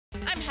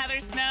Heather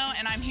Snow,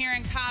 and I'm here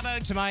in Cabo.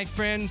 To my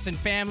friends and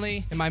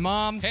family and my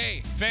mom.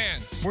 Hey,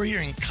 fans. We're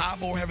here in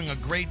Cabo. We're having a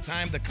great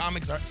time. The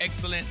comics are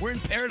excellent. We're in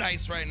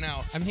paradise right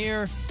now. I'm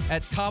here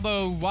at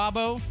Cabo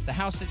Wabo, the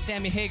house that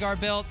Sammy Hagar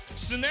built.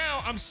 So now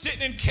I'm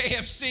sitting in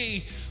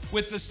KFC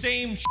with the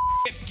same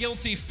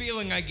guilty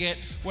feeling I get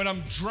when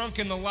I'm drunk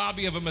in the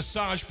lobby of a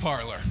massage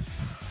parlor.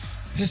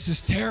 This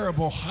is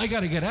terrible. I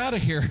gotta get out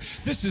of here.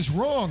 This is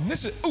wrong.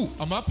 Ooh,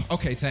 I'm up?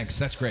 Okay, thanks.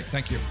 That's great.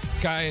 Thank you.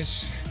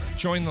 Guys,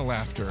 join the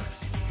laughter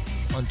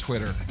on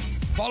Twitter.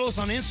 Follow us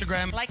on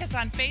Instagram. Like us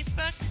on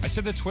Facebook. I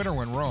said the Twitter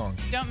went wrong.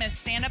 Don't miss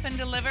Stand Up and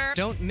Deliver.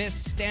 Don't miss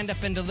Stand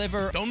Up and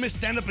Deliver. Don't miss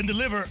Stand Up and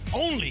Deliver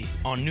only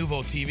on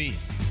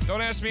NUVOtv.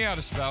 Don't ask me how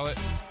to spell it.